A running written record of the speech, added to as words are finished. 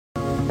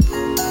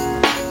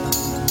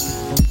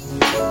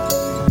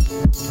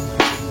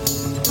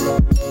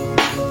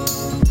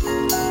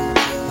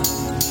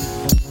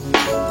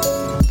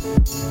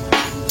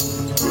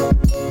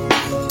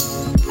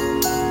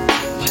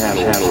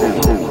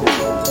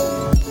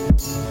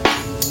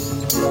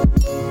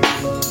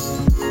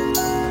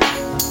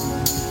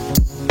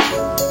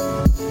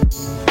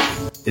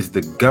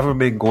the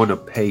government going to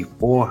pay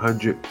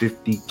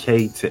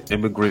 $450K to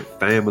immigrant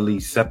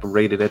families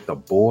separated at the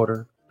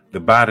border? The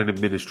Biden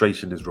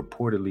administration is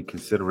reportedly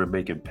considering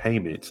making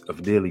payments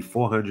of nearly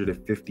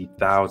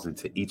 $450,000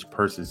 to each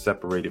person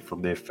separated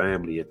from their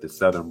family at the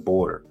southern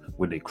border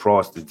when they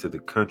crossed into the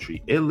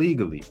country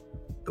illegally,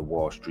 the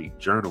Wall Street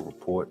Journal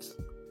reports.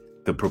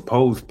 The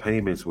proposed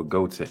payments would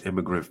go to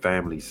immigrant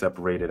families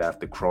separated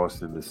after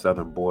crossing the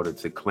southern border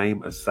to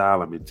claim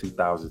asylum in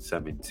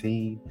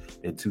 2017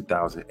 and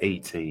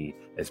 2018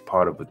 as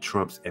part of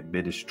Trump's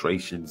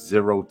administration's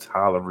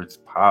zero-tolerance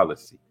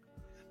policy.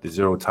 The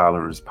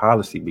zero-tolerance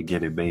policy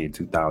began in May in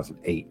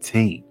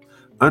 2018.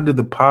 Under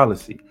the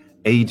policy,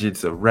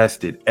 agents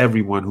arrested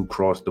everyone who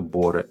crossed the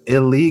border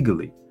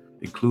illegally,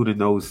 including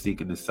those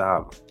seeking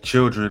asylum.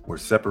 Children were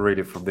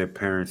separated from their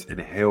parents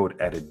and held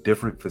at a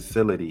different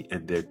facility,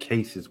 and their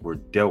cases were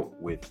dealt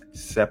with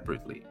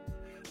separately.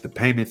 The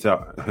payments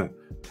are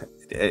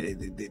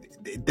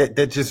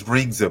that just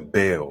rings a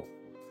bell.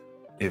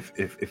 If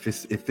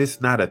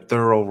it's not a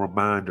thorough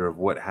reminder of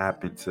what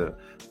happened to.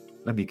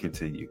 Let me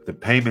continue. The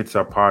payments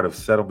are part of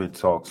settlement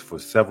talks for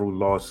several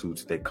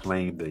lawsuits that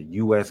claim the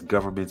U.S.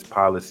 government's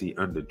policy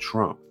under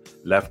Trump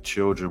left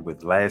children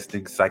with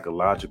lasting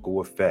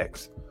psychological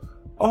effects.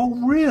 Oh,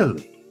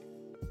 really?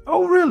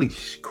 Oh, really?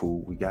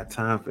 Cool. We got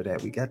time for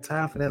that.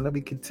 Let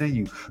me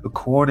continue.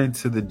 According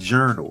to the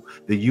Journal,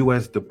 the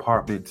U.S.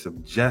 Departments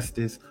of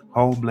Justice,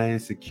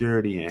 Homeland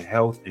Security, and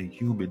Health and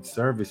Human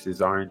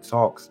Services are in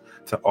talks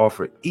to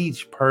offer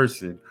each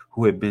person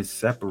who had been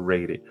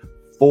separated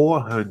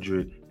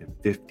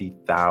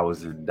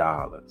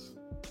 $450,000.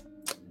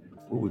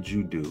 What would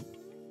you do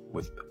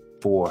with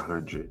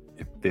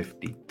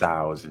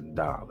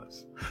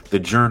 $450,000? The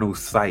Journal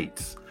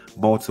cites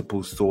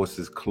multiple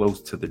sources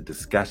close to the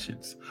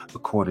discussions.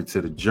 According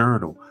to the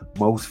Journal,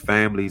 most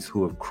families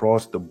who have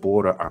crossed the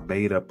border are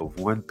made up of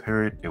one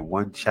parent and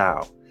one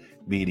child,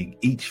 meaning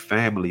each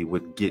family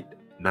would get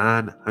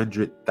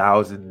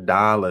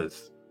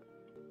 $900,000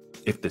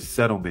 if the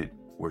settlement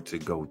were to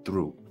go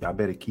through. Y'all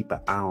better keep an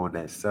eye on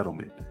that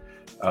settlement.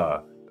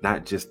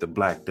 Not just the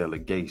black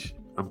delegation.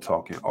 I'm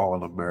talking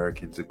all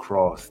Americans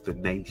across the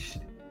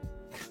nation.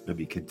 Let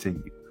me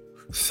continue.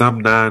 Some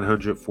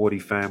 940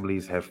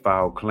 families have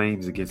filed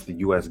claims against the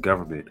U.S.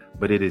 government,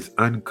 but it is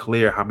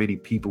unclear how many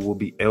people will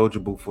be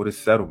eligible for the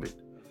settlement.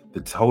 The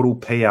total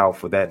payout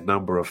for that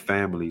number of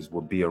families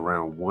will be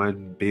around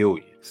 $1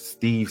 billion.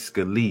 Steve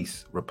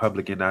Scalise,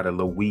 Republican out of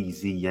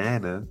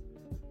Louisiana,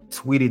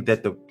 tweeted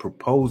that the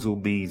proposal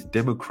means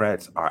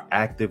Democrats are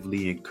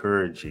actively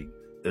encouraging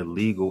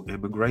illegal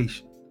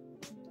immigration.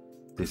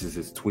 This is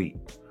his tweet.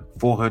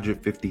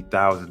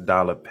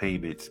 $450,000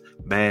 payments,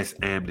 mass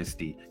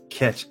amnesty,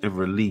 catch and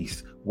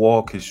release,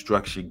 wall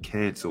construction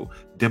canceled.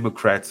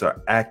 Democrats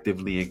are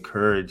actively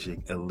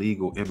encouraging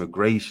illegal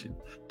immigration.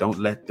 Don't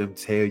let them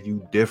tell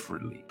you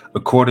differently.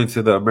 According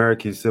to the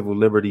American Civil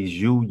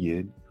Liberties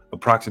Union,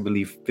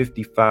 approximately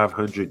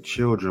 5,500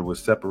 children were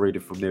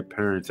separated from their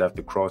parents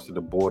after crossing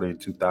the border in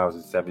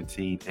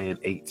 2017 and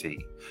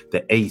 18.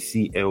 The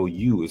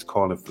ACLU is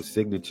calling for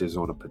signatures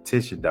on a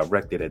petition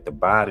directed at the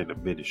Biden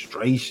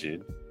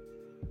administration,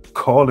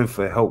 calling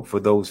for help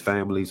for those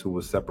families who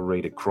were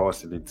separated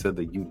crossing into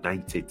the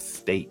United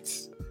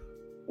States.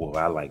 Well,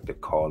 I like to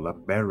call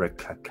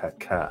America.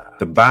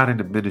 The Biden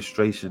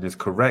administration is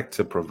correct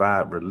to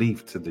provide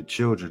relief to the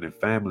children and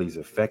families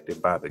affected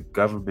by the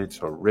government's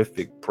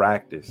horrific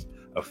practice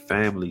of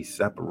family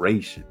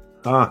separation.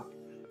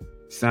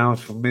 Sounds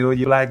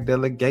familiar, black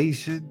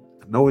delegation?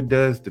 I know it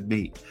does to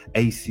me.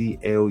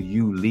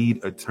 ACLU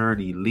lead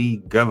attorney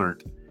Lee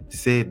Gullert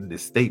said in a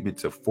statement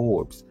to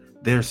Forbes,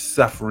 their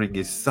suffering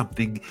is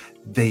something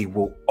they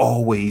will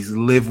always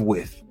live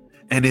with,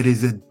 and it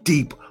is a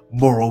deep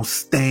moral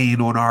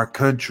stain on our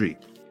country.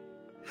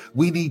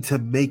 We need to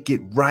make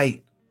it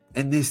right,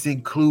 and this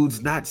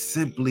includes not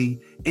simply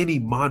any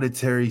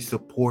monetary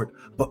support,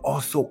 but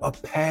also a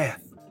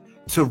path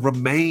to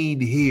remain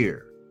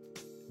here.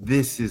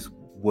 This is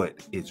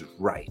what is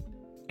right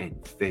and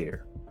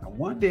fair. I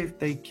wonder if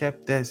they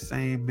kept that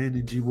same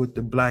energy with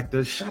the black.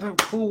 Shut up,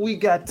 fool. We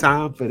got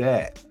time for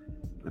that.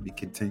 Let me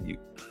continue.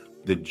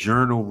 The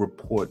Journal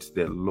reports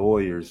that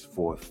lawyers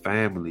for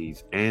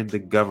families and the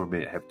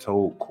government have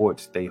told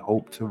courts they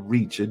hope to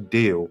reach a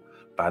deal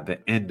by the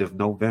end of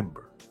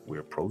November.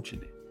 We're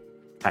approaching it.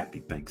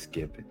 Happy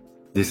Thanksgiving.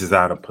 This is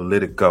out of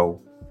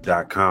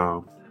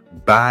Politico.com.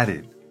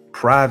 Biden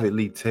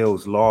privately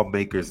tells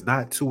lawmakers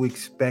not to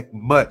expect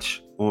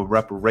much on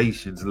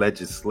reparations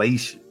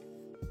legislation.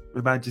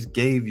 Remember, I just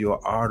gave you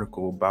an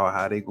article about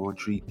how they're going to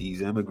treat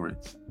these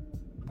immigrants.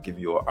 Give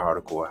you an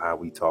article of how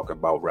we talk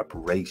about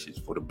reparations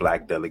for the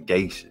black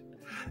delegation.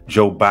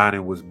 Joe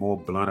Biden was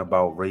more blunt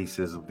about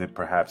racism than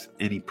perhaps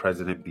any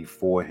president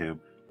before him,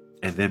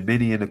 and than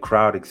many in the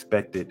crowd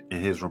expected in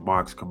his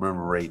remarks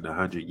commemorating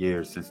 100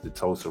 years since the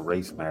Tulsa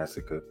Race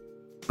Massacre.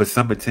 But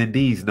some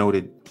attendees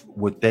noted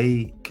what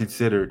they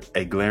considered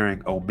a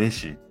glaring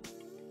omission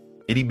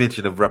Any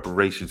mention of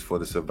reparations for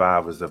the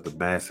survivors of the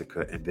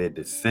massacre and their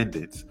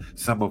descendants,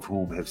 some of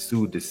whom have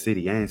sued the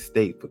city and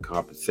state for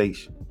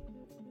compensation,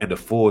 and a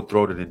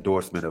full-throated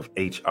endorsement of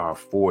H.R.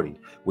 40,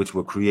 which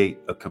will create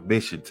a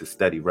commission to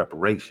study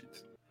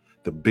reparations.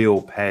 The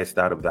bill passed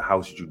out of the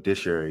House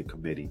Judiciary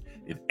Committee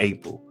in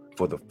April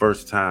for the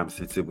first time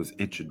since it was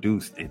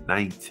introduced in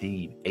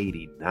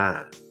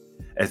 1989.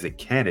 As a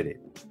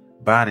candidate,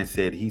 Biden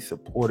said he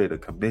supported a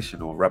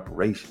commission on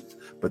reparations,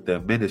 but the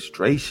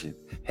administration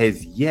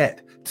has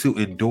yet to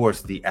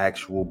endorse the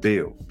actual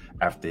bill.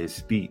 After his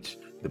speech,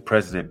 the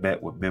president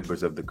met with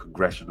members of the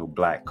Congressional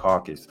Black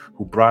Caucus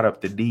who brought up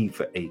the need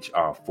for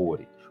H.R.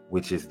 40,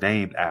 which is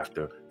named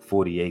after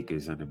 40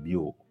 acres and a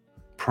mule,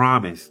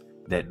 promised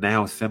that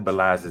now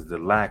symbolizes the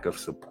lack of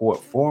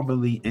support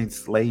formerly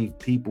enslaved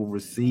people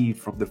received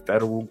from the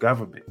federal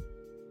government.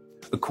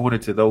 According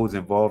to those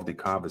involved in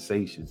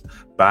conversations,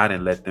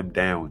 Biden let them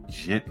down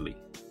gently.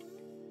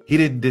 He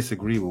didn't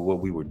disagree with what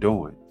we were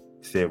doing,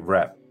 said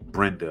Rep.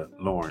 Brenda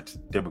Lawrence,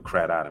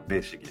 Democrat out of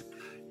Michigan.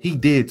 He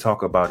did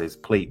talk about his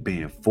plate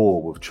being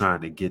full with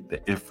trying to get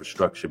the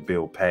infrastructure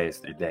bill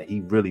passed and that he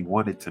really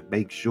wanted to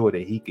make sure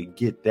that he could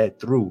get that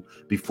through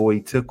before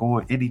he took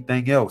on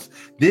anything else.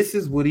 This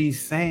is what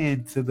he's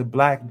saying to the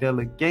black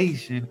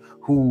delegation,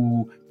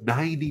 who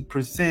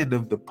 90%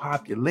 of the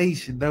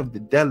population of the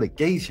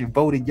delegation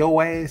voted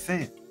your ass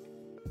in.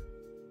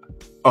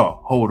 Oh,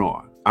 hold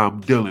on.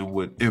 I'm dealing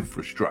with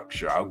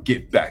infrastructure. I'll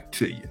get back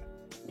to you.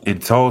 In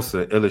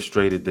Tulsa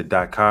illustrated the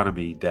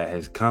dichotomy that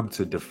has come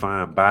to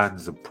define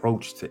Biden's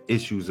approach to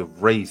issues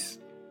of race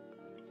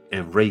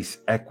and race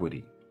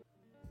equity.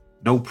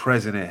 No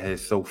president has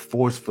so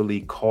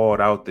forcefully called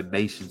out the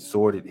nation's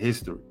sordid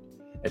history.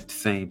 At the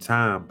same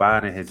time,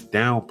 Biden has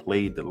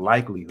downplayed the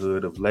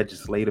likelihood of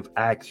legislative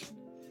action,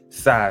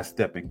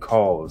 sidestepping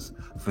calls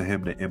for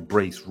him to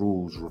embrace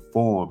rules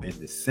reform in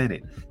the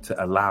Senate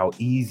to allow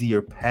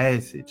easier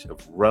passage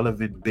of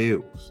relevant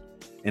bills.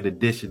 In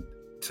addition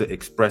to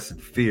expressing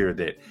fear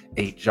that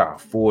H.R.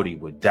 40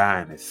 would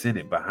die in the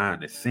Senate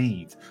behind the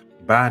scenes,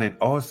 Biden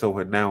also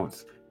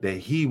announced that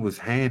he was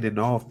handing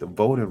off the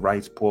voting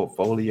rights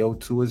portfolio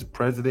to his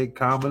president,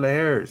 Kamala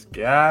Harris.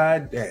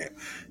 God damn.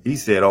 He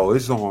said, oh,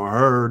 it's on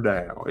her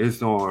now.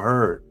 It's on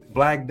her.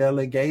 Black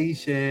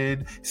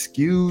delegation,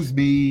 excuse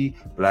me.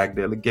 Black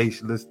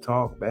delegation, let's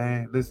talk,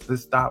 man.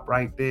 Let's stop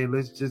right there.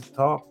 Let's just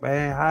talk,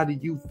 man. How do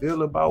you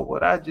feel about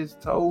what I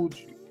just told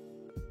you?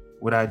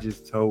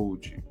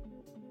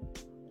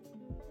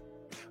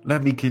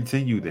 Let me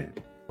continue then.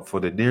 For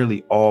the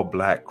nearly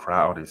all-black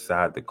crowd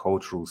inside the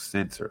cultural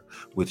center,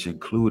 which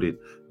included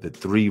the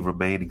 3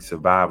 remaining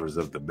survivors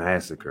of the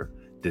massacre,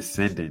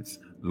 descendants,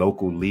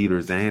 local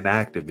leaders, and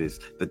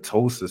activists, the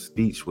Tulsa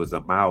speech was a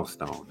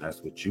milestone.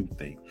 That's what you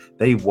think.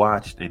 They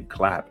watched and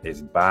clapped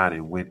as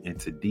Biden went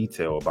into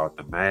detail about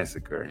the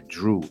massacre and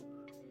drew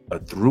a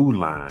through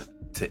line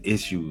to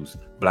issues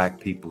black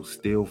people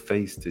still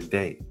face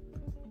today.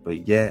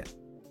 But yet,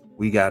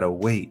 we gotta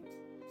wait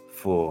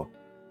for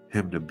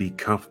him to be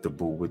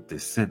comfortable with the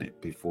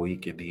Senate before he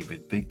can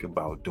even think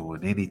about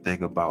doing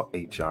anything about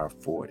H.R.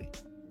 40.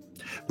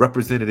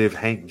 Representative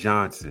Hank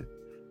Johnson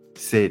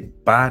said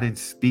Biden's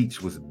speech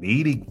was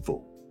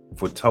meaningful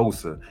for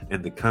Tulsa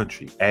and the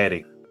country,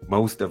 adding,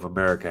 most of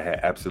America had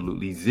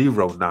absolutely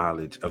zero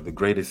knowledge of the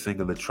greatest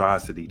single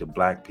atrocity to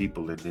black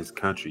people in this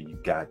country, you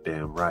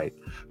goddamn right.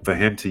 For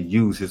him to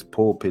use his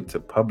pulpit to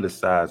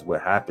publicize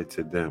what happened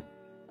to them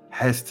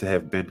has to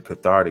have been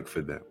cathartic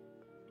for them.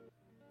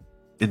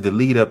 In the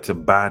lead up to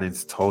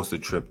Biden's Tulsa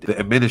trip, the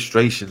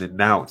administration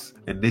announced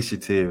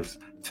initiatives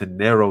to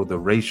narrow the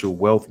racial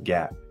wealth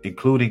gap,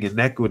 including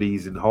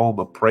inequities in home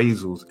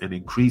appraisals and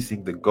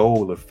increasing the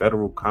goal of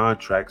federal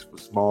contracts for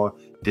small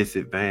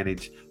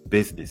disadvantaged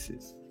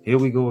businesses. Here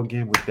we go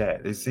again with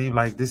that. It seems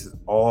like this is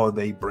all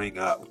they bring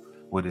up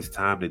when it's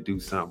time to do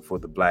something for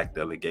the black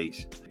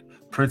delegation.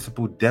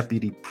 Principal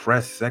Deputy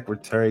Press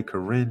Secretary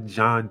Karine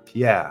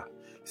Jean-Pierre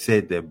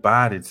said that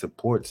Biden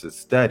supports a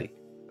study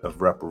of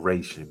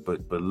reparation,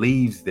 but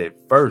believes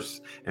that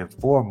first and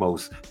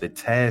foremost, the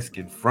task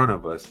in front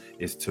of us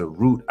is to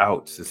root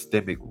out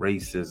systemic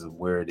racism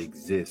where it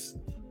exists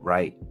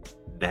right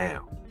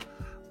now.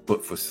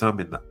 But for some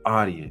in the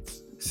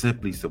audience,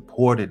 simply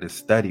supporting the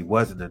study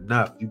wasn't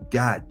enough. You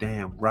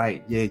goddamn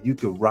right. Yeah, you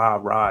could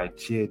rah-rah and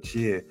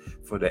cheer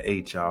for the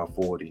H.R.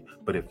 40,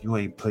 but if you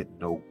ain't putting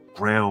no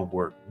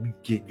groundwork, you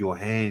get your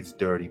hands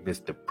dirty,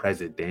 Mr.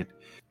 President.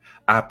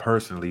 I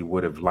personally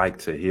would have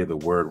liked to hear the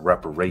word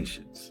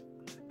reparations.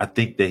 I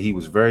think that he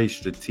was very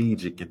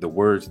strategic in the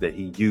words that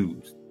he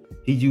used.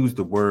 He used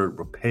the word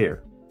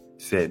repair,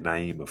 said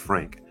Naima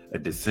Frank, a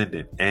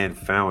descendant and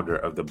founder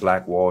of the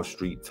Black Wall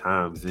Street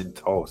Times in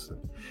Tulsa.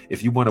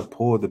 If you want to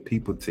pull the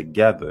people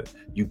together,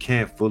 you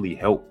can't fully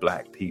help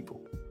black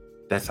people.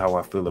 That's how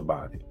I feel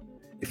about it.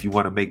 If you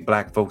want to make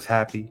black folks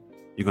happy,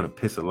 you're going to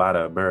piss a lot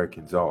of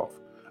Americans off.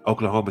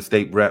 Oklahoma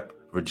State Rep.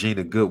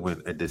 Regina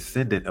Goodwin, a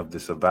descendant of the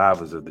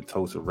survivors of the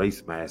Tulsa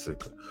Race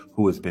Massacre,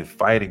 who has been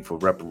fighting for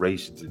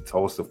reparations in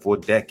Tulsa for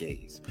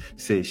decades,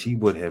 said she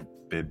would have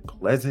been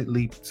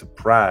pleasantly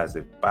surprised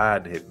if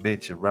Biden had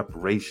mentioned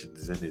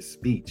reparations in his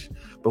speech,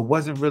 but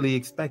wasn't really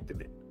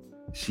expecting it.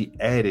 She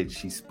added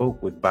she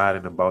spoke with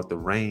Biden about the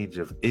range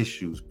of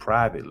issues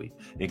privately,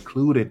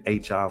 including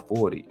H.R.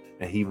 40,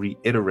 and he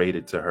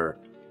reiterated to her,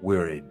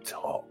 "We're in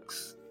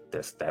talks."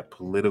 That's that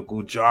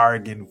political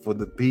jargon for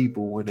the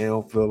people when they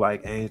don't feel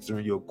like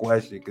answering your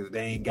question because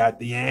they ain't got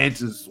the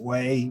answers,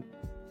 Sway.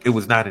 It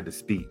was not in the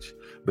speech,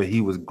 but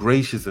he was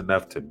gracious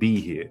enough to be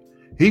here.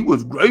 He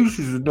was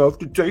gracious enough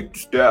to take the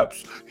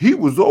steps. He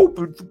was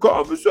open for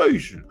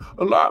conversation.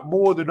 A lot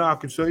more than I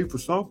can say for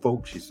some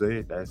folks, she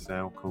said. That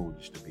sound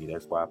coonish to me.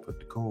 That's why I put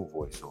the coon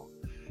voice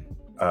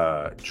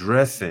on.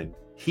 Dressing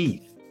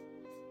Heath,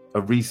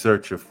 a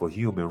researcher for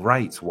Human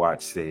Rights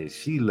Watch, says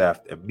she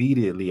left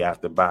immediately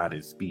after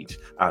Biden's speech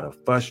out of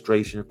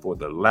frustration for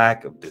the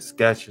lack of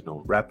discussion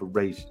on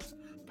reparations.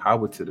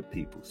 Power to the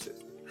people,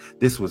 sister.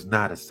 This was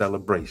not a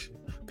celebration.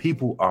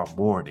 People are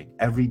mourning.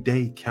 Every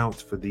day counts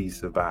for these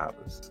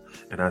survivors.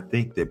 And I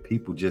think that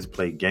people just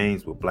play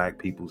games with Black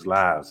people's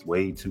lives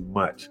way too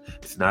much.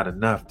 It's not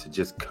enough to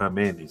just come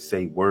in and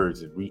say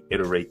words and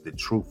reiterate the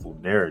truthful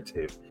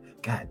narrative.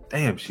 God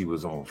damn, she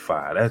was on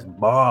fire. That's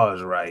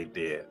bars right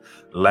there.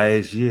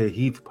 Last year,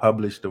 Heath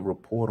published a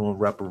report on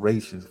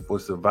reparations for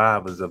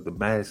survivors of the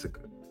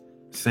massacre,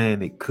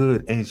 saying it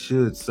could and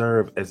should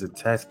serve as a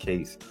test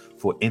case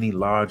for any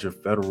larger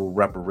federal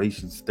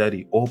reparations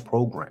study or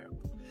program.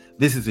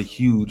 This is a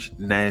huge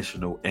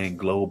national and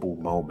global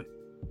moment.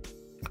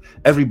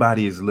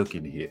 Everybody is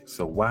looking here,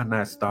 so why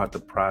not start the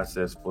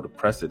process for the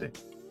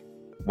precedent?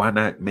 Why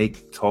not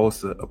make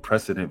Tulsa a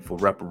precedent for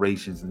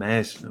reparations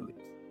nationally?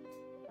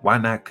 Why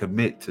not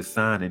commit to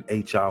signing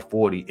H.R.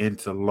 40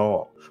 into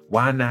law?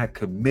 Why not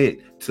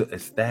commit to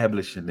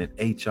establishing an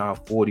H.R.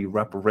 40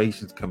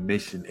 reparations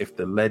commission if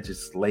the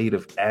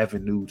legislative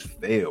avenues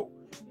fail?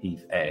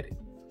 He's added.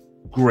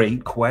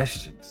 Great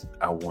questions.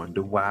 I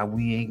wonder why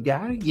we ain't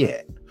got it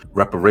yet.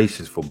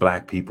 Reparations for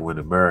Black people in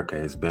America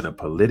has been a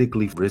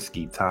politically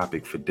risky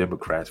topic for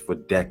Democrats for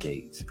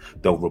decades,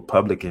 though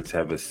Republicans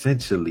have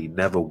essentially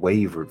never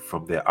wavered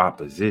from their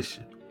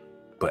opposition.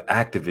 But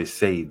activists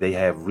say they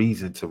have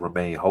reason to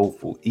remain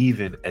hopeful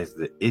even as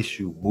the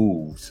issue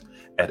moves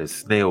at a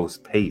snail's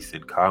pace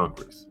in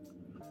Congress.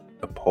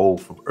 A poll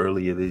from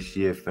earlier this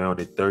year found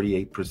that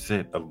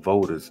 38% of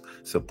voters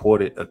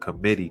supported a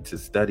committee to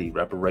study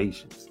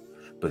reparations,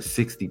 but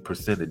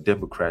 60% of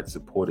Democrats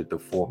supported the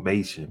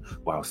formation,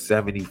 while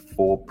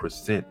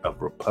 74%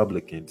 of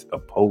Republicans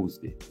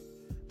opposed it.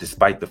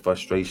 Despite the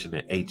frustration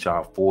in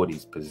H.R.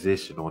 40's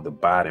position on the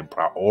Biden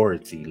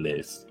priority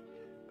list,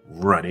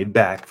 run it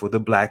back for the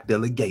Black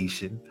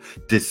delegation,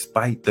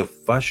 despite the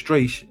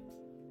frustration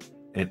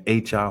and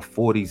H.R.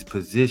 40's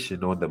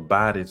position on the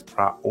Biden's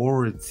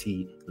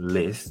priority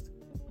list,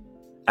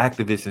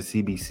 activists and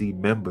CBC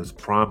members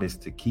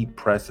promised to keep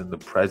pressing the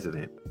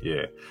president,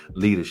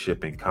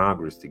 leadership in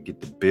Congress to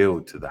get the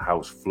bill to the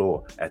House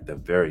floor at the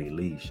very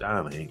least.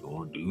 I ain't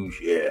gonna do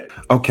shit.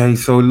 Okay,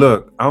 so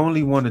look, I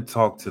only want to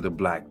talk to the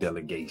Black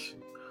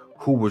delegation,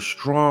 who were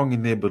strong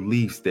in their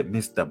beliefs that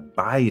Mr.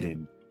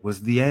 Biden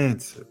was the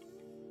answer.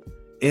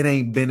 It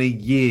ain't been a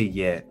year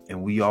yet,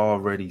 and we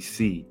already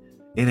see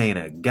it ain't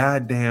a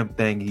goddamn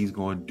thing he's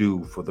going to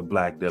do for the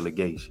Black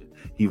delegation.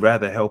 He'd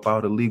rather help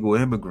out illegal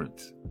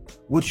immigrants.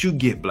 What you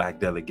get, Black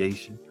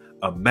delegation?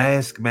 A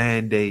mask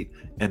mandate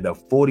and a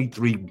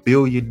 $43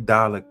 billion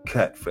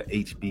cut for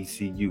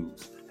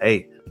HBCUs.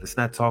 Hey, let's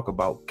not talk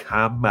about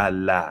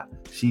Kamala.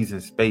 She's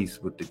in space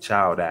with the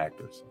child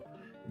actors.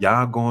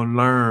 Y'all gonna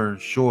learn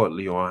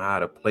shortly on how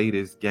to play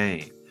this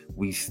game.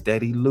 We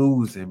steady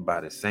losing by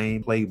the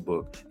same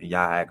playbook, and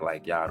y'all act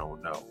like y'all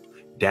don't know.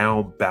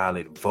 Down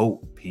ballot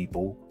vote,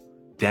 people.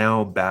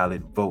 Down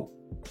ballot vote.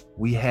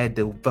 We had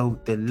to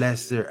vote the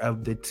lesser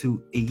of the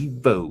two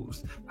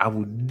evils. I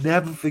will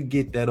never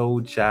forget that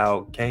old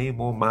child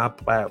came on my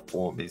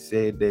platform and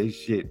said that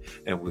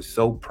shit and was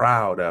so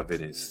proud of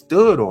it and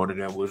stood on it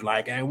and was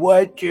like, and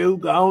what you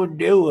gonna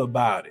do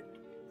about it?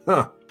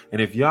 And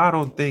if y'all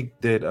don't think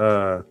that,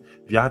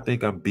 if y'all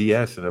think I'm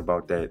BSing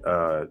about that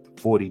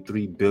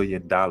 $43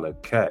 billion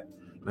cut,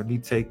 let me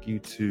take you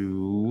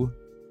to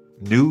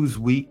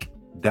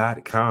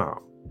Newsweek.com.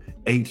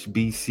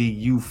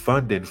 HBCU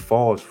funding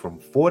falls from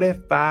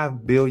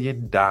 $45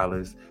 billion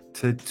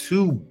to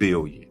 $2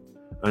 billion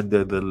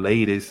under the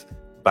latest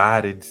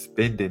Biden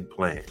spending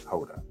plan.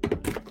 Hold up.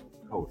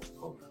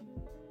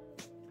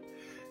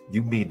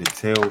 You mean to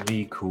tell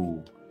me,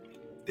 cool,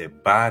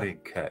 that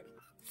Biden cut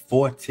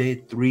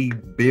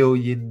 $43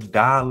 billion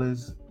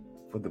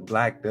for the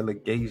Black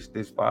delegation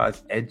as far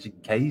as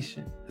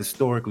education?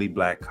 Historically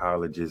Black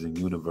colleges and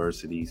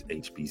universities,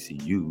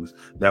 HBCUs,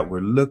 that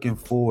were looking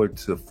forward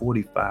to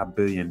 $45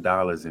 billion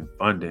in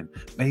funding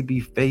may be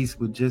faced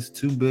with just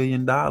 $2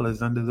 billion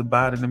under the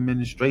Biden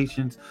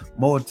administration's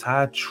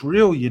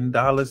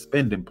multi-trillion-dollar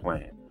spending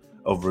plan,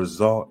 a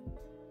result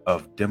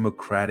of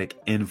Democratic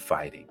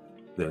infighting.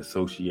 the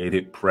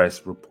Associated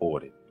Press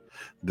reported.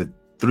 The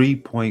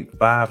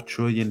 $3.5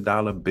 trillion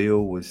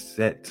bill was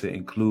set to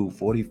include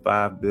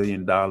 $45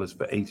 billion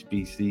for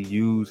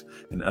HBCUs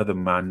and other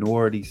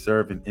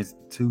minority-serving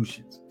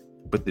institutions.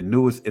 But the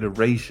newest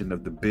iteration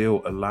of the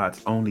bill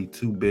allots only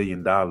 $2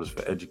 billion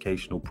for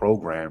educational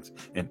programs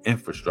and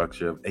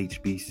infrastructure of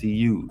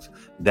HBCUs.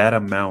 That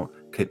amount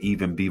could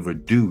even be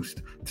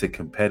reduced to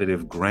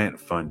competitive grant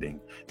funding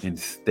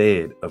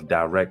instead of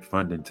direct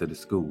funding to the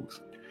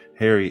schools.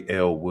 Harry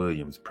L.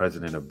 Williams,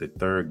 president of the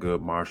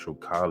Thurgood Marshall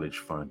College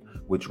Fund,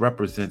 which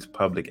represents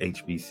public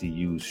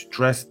HBCUs,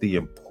 stressed the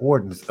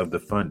importance of the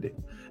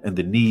funding and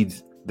the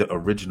needs the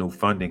original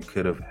funding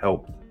could have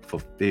helped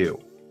fulfill.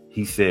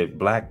 He said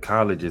Black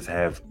colleges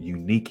have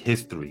unique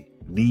history,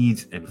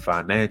 needs, and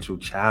financial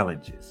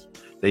challenges.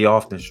 They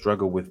often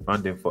struggle with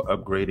funding for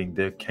upgrading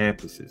their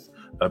campuses,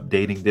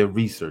 updating their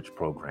research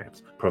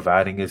programs,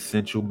 providing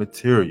essential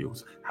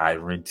materials,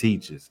 hiring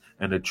teachers,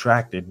 and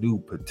attracting new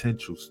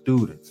potential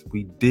students.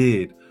 We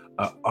did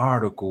an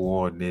article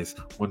on this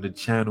on the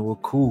channel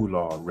of Cool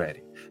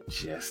already.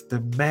 Just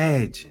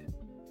imagine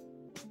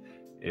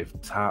if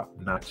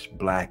top-notch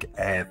Black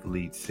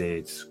athletes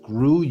said,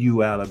 "Screw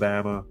you,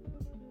 Alabama.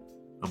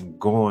 I'm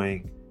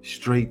going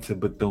straight to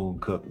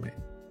Bethune-Cookman."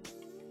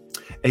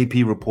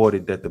 AP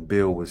reported that the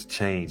bill was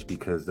changed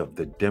because of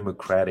the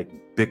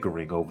Democratic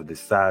bickering over the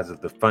size of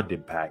the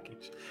funding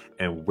package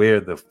and where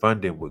the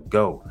funding would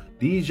go.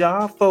 These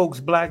y'all folks,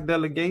 Black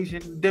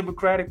delegation,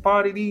 Democratic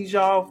Party, these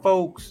y'all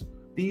folks.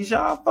 This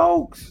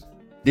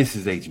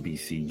is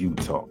HBCU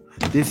talk.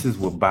 This is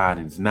what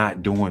Biden's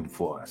not doing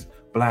for us.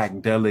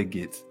 Black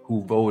delegates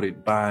who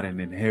voted Biden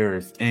and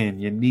Harris in,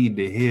 you need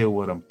to hear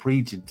what I'm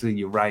preaching to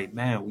you right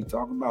now. We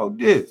talking about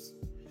this.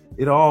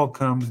 It all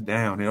comes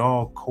down. It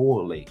all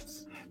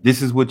correlates.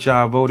 This is what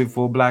y'all voted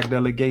for, Black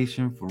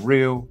delegation, for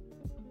real.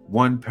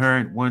 One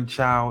parent, one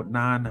child,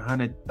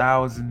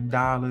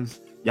 $900,000.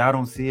 Y'all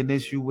don't see an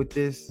issue with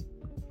this?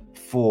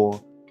 For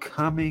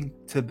coming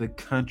to the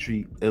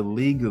country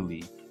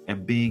illegally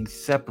and being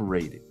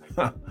separated.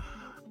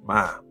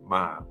 My.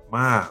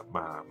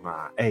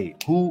 Hey,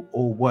 who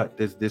or what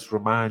does this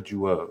remind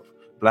you of?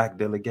 Black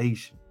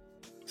delegation?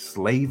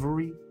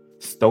 Slavery?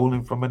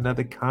 Stolen from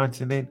another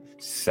continent?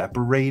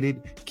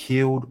 Separated?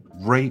 Killed?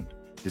 Raped?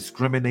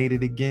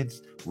 Discriminated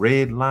against?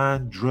 Red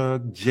line?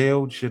 Drug?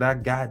 Jailed? Should I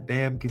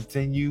goddamn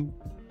continue?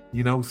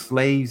 You know,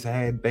 slaves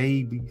had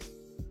babies.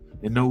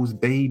 And those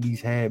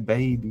babies had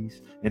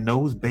babies. And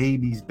those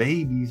babies'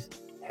 babies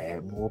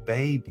had more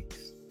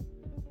babies.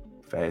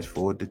 Fast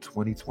forward to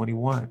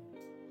 2021.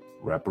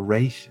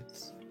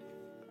 Reparations.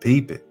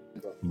 Peep it.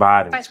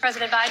 Biden. Vice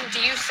President Biden,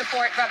 do you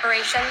support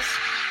reparations?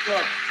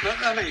 Look,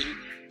 let me,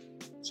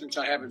 since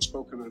I haven't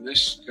spoken on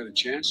this, got a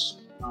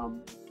chance.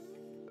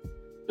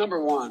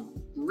 Number one,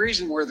 the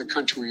reason we're the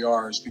country we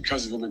are is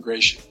because of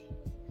immigration.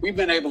 We've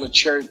been able to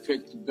cherry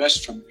pick the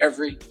best from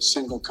every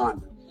single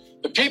continent.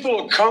 The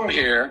people who come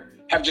here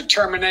have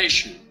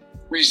determination,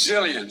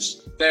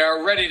 resilience. They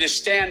are ready to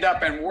stand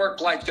up and work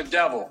like the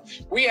devil.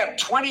 We have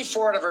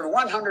 24 out of every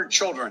 100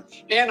 children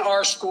in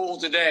our school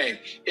today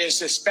is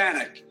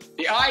Hispanic.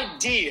 The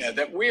idea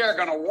that we are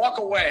going to walk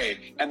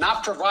away and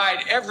not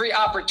provide every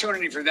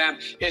opportunity for them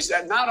is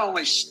not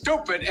only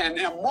stupid and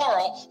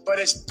immoral, but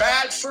it's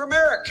bad for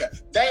America.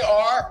 They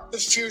are the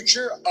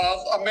future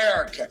of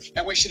America,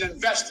 and we should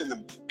invest in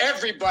them.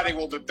 Everybody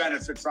will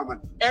benefit from it,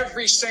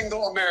 every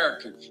single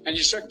American, and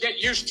you should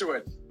get used to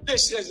it.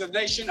 This is a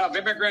nation of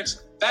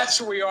immigrants. That's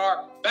who we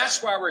are.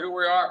 That's why we're who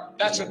we are.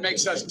 That's what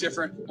makes us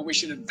different, and we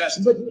should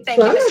invest in it. So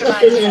I'm not going to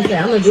sit here and say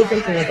I'm going to do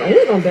something that's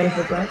only going to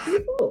benefit Black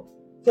people.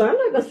 So I'm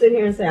not going to sit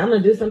here and say I'm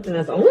going to do something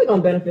that's only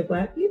going to benefit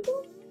Black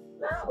people.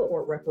 No.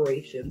 Or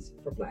reparations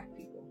for Black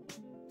people.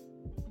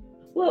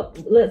 Well,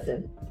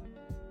 listen.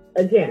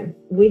 Again,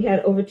 we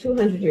had over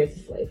 200 years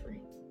of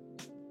slavery.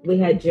 We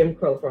had Jim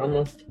Crow for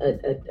almost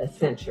a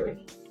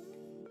century.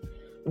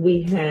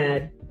 We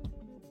had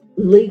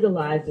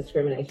legalized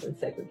discrimination and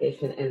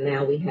segregation, and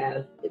now we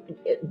have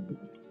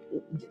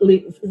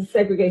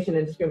segregation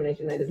and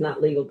discrimination that is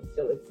not legal but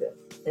still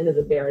exists and is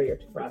a barrier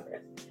to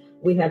progress.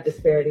 We have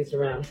disparities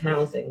around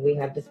housing. We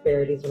have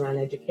disparities around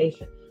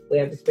education. We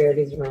have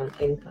disparities around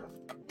income.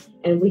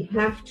 And we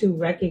have to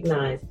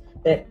recognize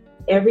that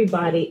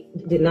everybody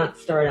did not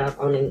start out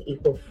on an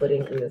equal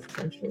footing in this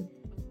country.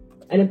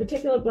 And in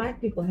particular,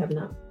 Black people have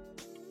not.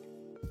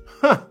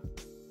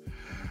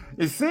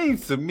 It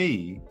seems to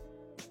me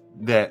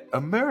that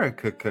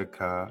America,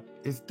 Kaka,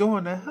 is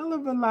doing a hell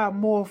of a lot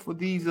more for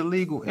these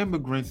illegal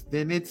immigrants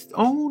than its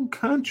own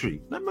country.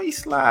 Let me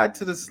slide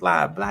to the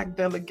slide. Black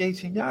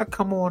delegation, y'all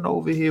come on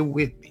over here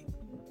with me.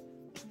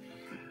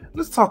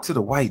 Let's talk to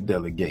the white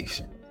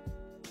delegation.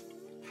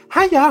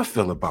 How y'all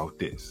feel about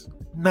this?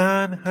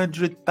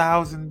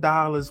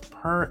 $900,000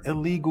 per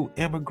illegal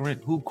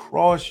immigrant who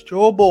crossed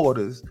your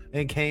borders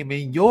and came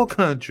in your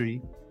country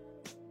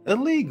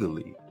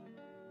illegally.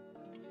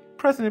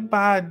 President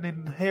Biden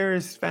and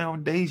Harris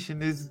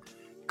Foundation is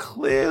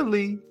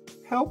clearly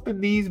helping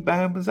these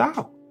Bamas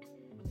out.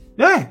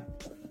 Yeah,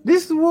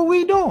 this is what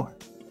we doing.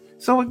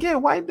 So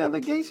again, white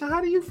delegation,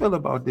 how do you feel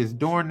about this?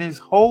 During this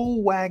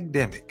whole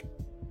wagdemic,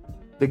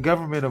 this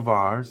government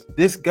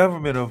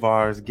of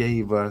ours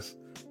gave us,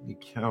 you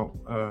count,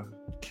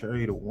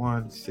 carry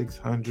the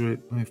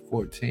 600,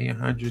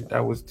 1,400,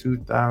 that was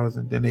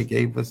 2,000. Then they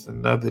gave us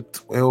another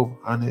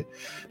 1,200.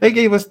 They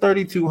gave us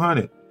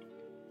 3,200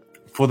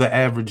 for the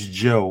average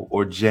Joe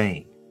or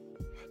Jane.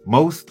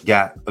 Most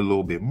got a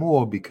little bit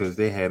more because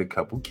they had a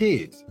couple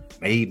kids.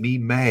 Made me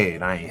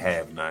mad. I ain't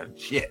have none.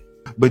 Shit.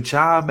 But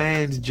y'all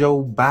man's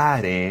Joe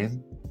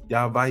Biden,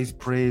 y'all Vice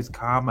President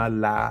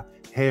Kamala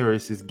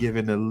Harris is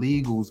giving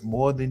illegals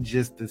more than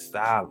just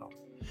asylum.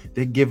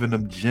 They're giving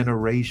them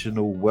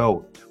generational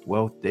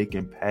wealth they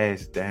can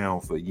pass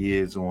down for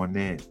years on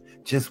end.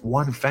 Just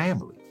one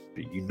family.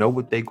 Do you know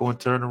what they're going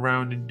to turn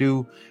around and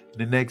do in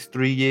the next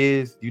 3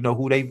 years? You know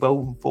who they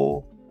voting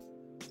for?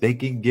 They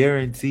can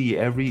guarantee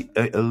every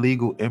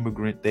illegal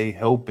immigrant they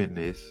help in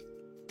this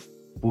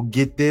will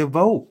get their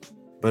vote.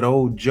 But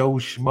old Joe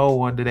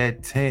Schmo under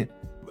that tent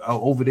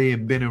over there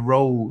in Benning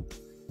Road,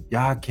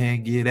 y'all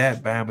can't get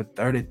that Bama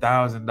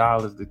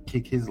 $30,000 to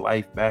kick his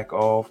life back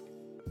off,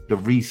 to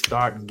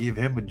restart and give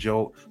him a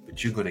jolt.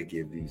 But you're going to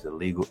give these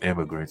illegal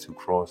immigrants who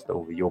crossed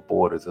over your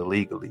borders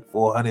illegally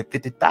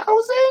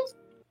 450,000?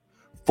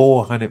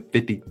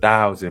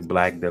 450,000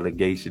 black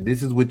delegation.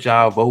 This is what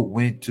y'all vote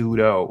went to,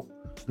 though.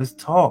 Let's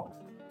talk.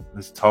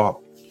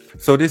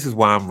 So this is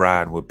why I'm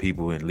riding with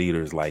people and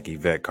leaders like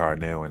Yvette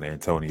Carnell and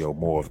Antonio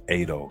Moore of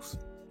ADOS.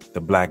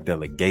 The black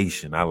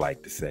delegation, I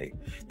like to say.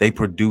 They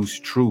produce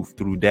truth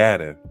through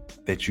data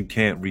that you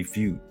can't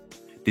refute.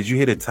 Did you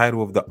hear the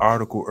title of the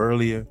article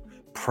earlier?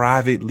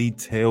 Privately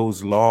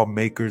tells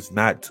lawmakers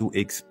not to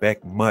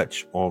expect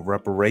much on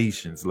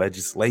reparations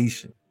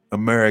legislation.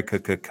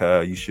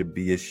 America, you should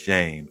be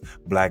ashamed.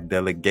 Black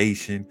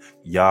delegation,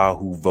 y'all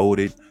who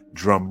voted,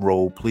 drum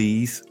roll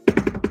please.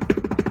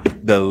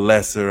 The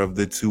lesser of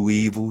the two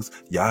evils,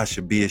 y'all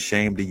should be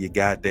ashamed of your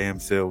goddamn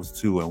selves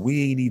too. And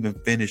we ain't even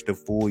finished a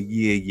full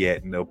year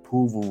yet, and the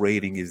approval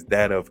rating is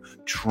that of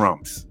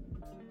Trump's.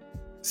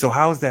 So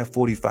how's that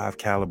 45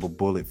 caliber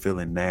bullet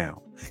feeling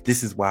now?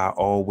 This is why I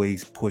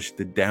always push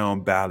the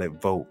down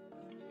ballot vote.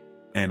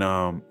 And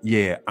I'm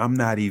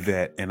not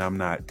Yvette and I'm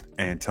not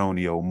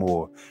Antonio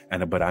Moore,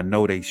 but I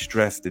know they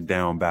stress the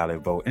down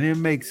ballot vote, and it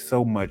makes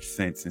so much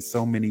sense. And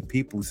so many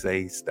people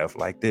say stuff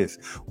like this.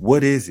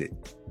 What is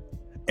it?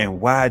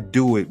 And why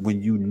do it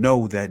when you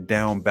know that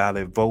down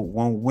ballot vote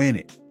won't win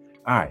it?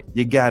 All right,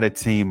 you got a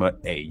team of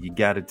A, you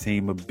got a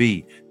team of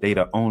B. They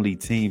the only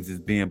teams that's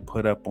being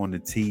put up on the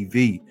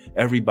TV.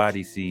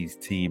 Everybody sees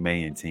team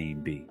A and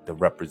team B, the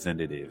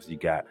representatives. You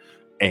got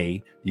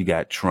A, you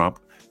got Trump,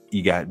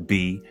 you got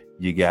B,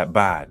 you got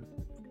Biden.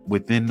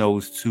 Within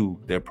those two,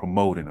 they're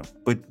promoting them.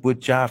 But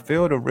what y'all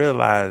fail to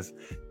realize,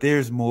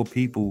 there's more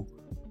people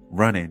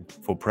running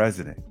for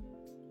president.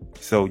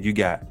 So you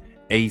got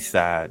A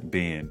side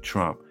being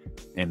Trump,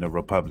 and the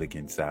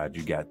Republican side,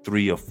 you got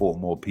 3 or 4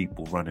 more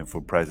people running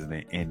for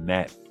president in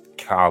that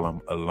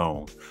column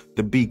alone.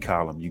 The B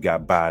column, you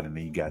got Biden,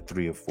 and you got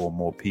 3 or 4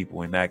 more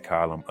people in that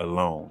column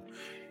alone.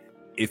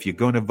 If you're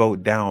going to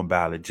vote down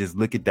ballot, just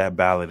look at that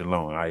ballot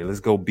alone. All right, let's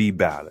go B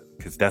ballot,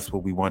 because that's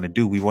what we want to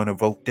do. We want to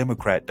vote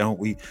Democrat, don't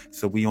we?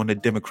 So we on the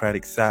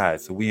Democratic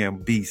side. So we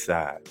on B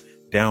side.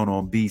 Down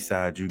on B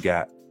side, you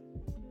got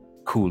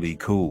Cooley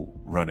Cool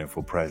running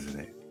for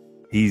president.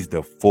 He's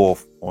the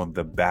 4th on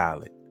the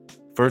ballot.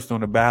 First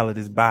on the ballot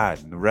is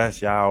Biden. The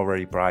rest y'all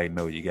already probably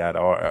know. You got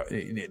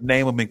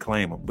name them and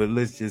claim them. But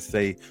let's just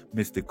say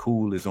Mr.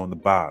 Cool is on the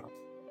bottom.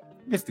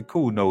 Mr.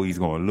 Cool know he's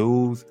going to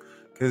lose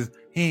because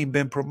he ain't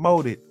been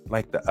promoted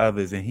like the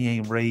others, and he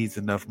ain't raised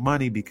enough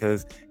money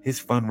because his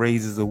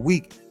fundraisers are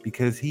weak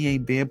because he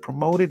ain't being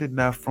promoted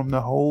enough from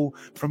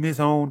his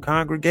own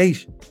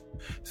congregation.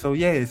 So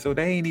so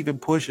they ain't even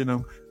pushing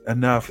him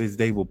enough as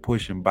they were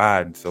pushing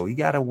Biden. So he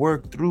got to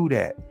work through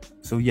that.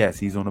 So yes,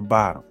 he's on the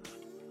bottom.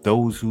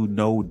 Those who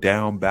know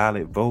down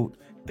ballot vote,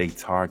 they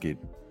target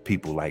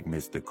people like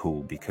Mr.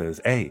 Cool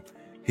because, hey,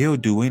 he'll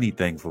do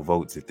anything for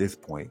votes at this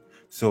point.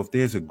 So if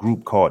there's a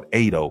group called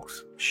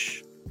ADOS,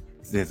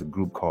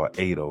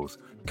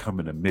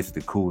 coming to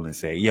Mr. Cool and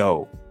say,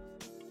 yo,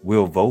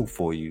 we'll vote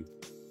for you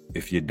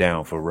if you're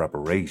down for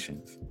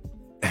reparations.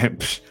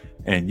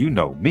 And you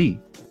know me,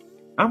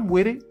 I'm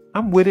with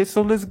it.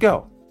 So let's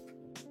go.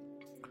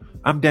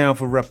 I'm down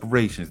for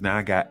reparations. Now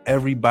I got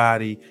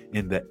everybody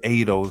in the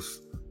ADOS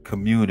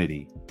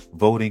community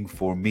voting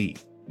for me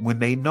when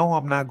they know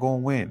I'm not going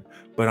to win,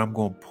 but I'm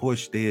going to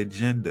push their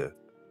agenda,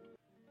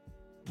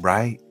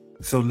 right?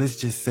 So let's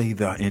just say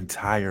the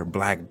entire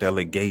black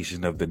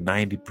delegation of the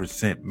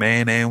 90%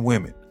 men and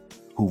women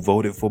who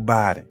voted for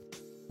Biden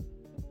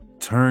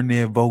turn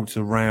their votes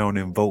around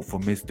and vote for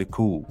Mr.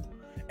 Cool,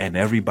 and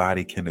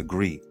everybody can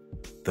agree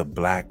the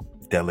black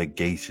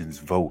delegation's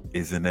vote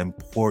is an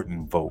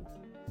important vote.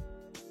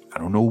 I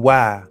don't know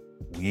why.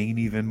 We ain't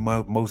even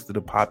most of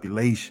the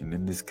population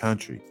in this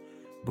country.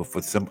 But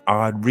for some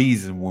odd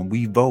reason, when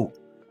we vote,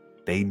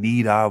 they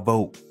need our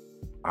vote.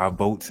 Our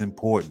vote's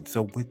important.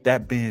 So with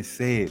that being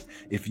said,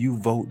 if you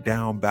vote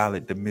down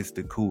ballot to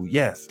Mr. Cool,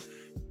 yes,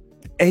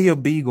 A or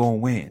B gonna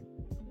win.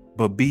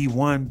 But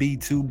B1,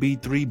 B2,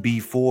 B3,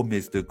 B4,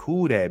 Mr.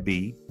 Cool that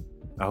B.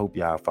 I hope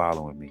y'all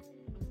following me.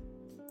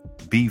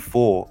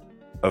 B4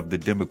 of the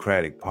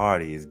Democratic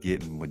Party is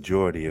getting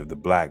majority of the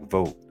black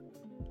vote.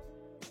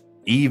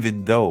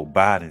 Even though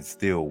Biden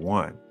still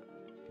won.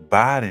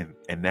 Biden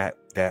and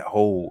that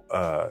whole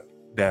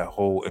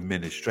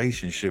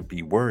administration should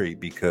be worried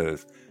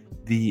because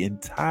the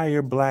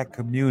entire black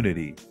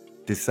community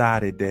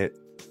decided that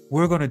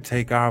we're going to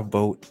take our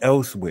vote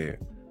elsewhere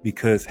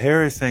because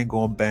Harris ain't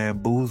going to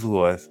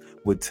bamboozle us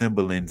with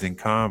Timberlands and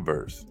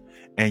Converse.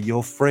 And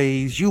your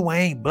phrase, you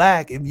ain't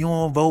black if you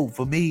don't vote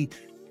for me,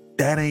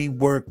 that ain't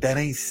work. That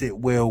ain't sit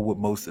well with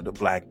most of the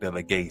black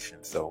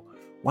delegation. So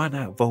why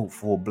not vote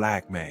for a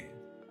black man,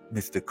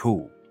 Mr.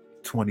 Cool,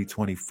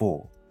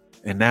 2024?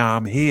 And now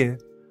I'm here.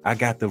 I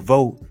got the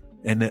vote.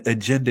 And the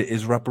agenda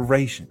is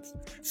reparations.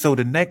 So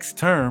the next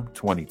term,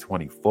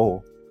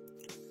 2024,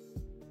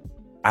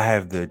 I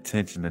have the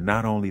attention of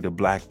not only the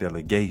black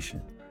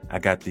delegation, I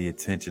got the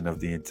attention of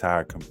the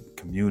entire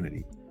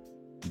community,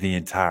 the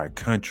entire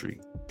country.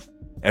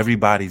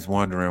 Everybody's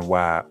wondering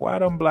why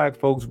them black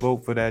folks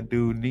vote for that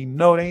dude. And they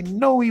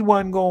know he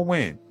wasn't going to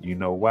win. You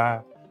know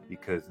why?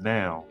 Because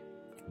now,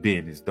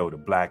 being as though the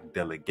black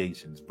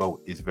delegation's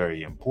vote is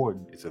very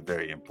important, it's a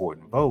very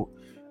important vote,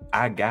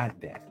 I got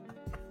that.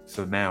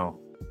 So now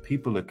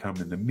people are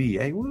coming to me,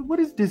 hey, what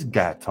is this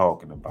guy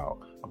talking about?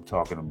 I'm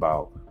talking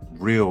about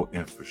real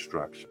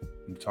infrastructure.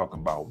 I'm talking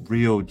about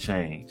real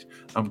change.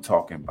 I'm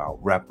talking about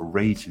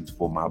reparations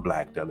for my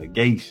black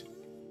delegation.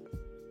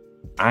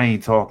 I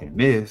ain't talking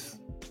this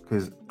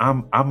because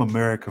I'm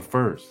America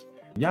first.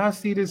 Y'all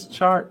see this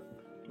chart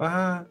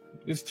behind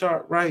this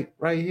chart right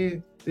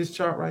here? This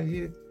chart right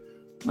here?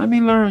 Let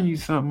me learn you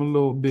something a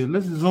little bit.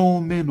 Let's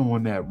zoom in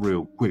on that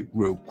real quick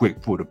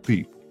for the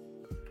people.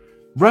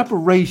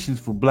 Reparations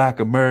for black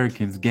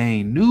Americans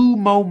gain new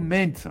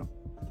momentum.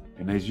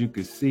 And as you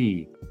can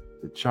see,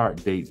 the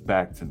chart dates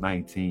back to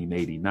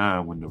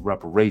 1989 when the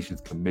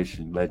Reparations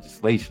Commission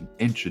legislation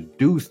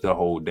introduced the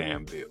whole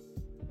damn bill.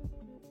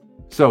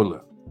 So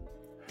look,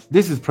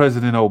 this is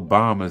President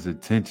Obama's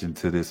attention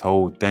to this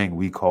whole thing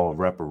we call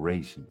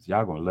reparations.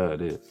 Y'all gonna love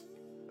this.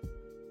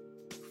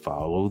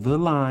 Follow the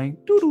line.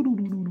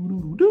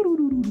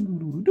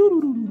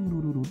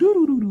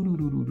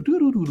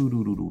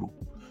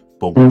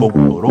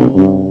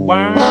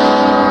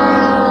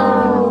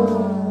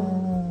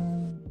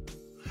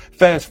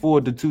 Fast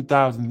forward to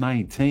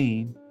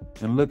 2019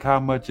 and look how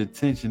much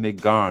attention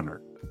it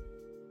garnered.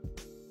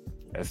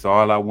 That's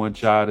all I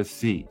want y'all to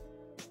see.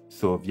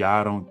 So if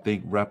y'all don't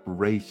think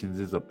reparations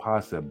is a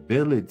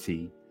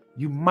possibility,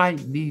 you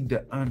might need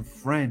to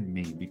unfriend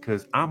me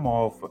because I'm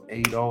all for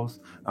ADOS,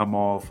 I'm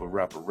all for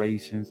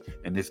reparations,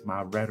 and it's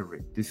my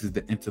rhetoric. This is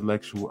the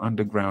intellectual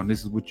underground.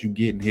 This is what you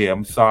getting here.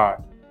 I'm sorry.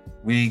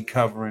 We ain't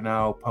covering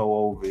Alpo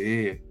over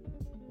here.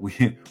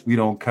 We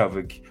don't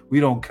cover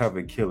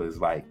killers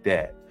like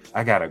that.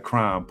 I got a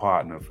crime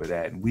partner for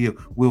that, and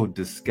we'll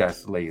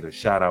discuss later.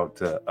 Shout out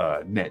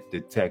to Net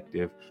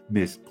Detective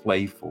Miss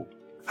Playful.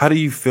 How do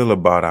you feel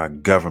about our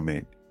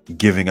government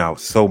giving out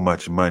so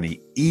much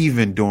money,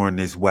 even during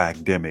this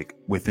whackdemic,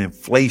 with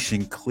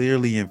inflation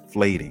clearly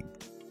inflating?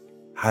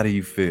 How do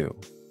you feel?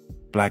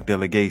 Black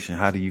delegation,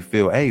 how do you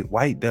feel? Hey,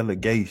 white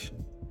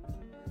delegation,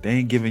 they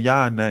ain't giving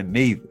y'all nothing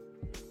either.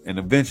 And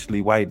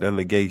eventually white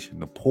delegation,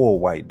 the poor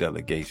white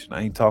delegation,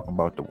 I ain't talking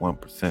about the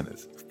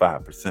 1%ers,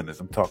 5%ers.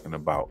 I'm talking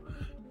about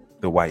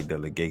the white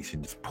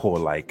delegation that's poor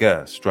like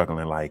us,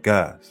 struggling like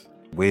us.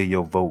 Where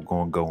your vote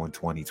gonna go in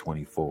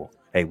 2024?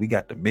 Hey, we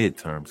got the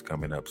midterms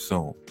coming up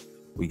soon.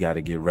 We got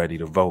to get ready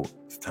to vote.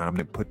 It's time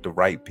to put the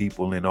right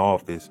people in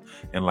office.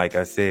 And like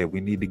I said, we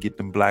need to get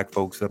them black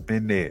folks up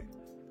in there.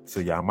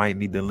 So y'all might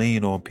need to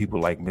lean on people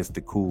like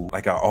Mr. Cool.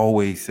 Like I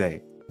always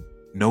say,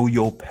 know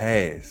your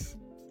past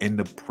in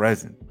the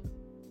present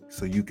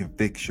so you can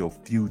fix your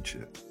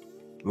future.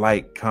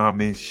 Like,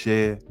 comment,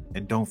 share,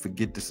 and don't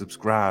forget to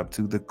subscribe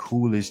to the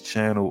coolest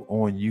channel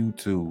on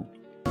YouTube.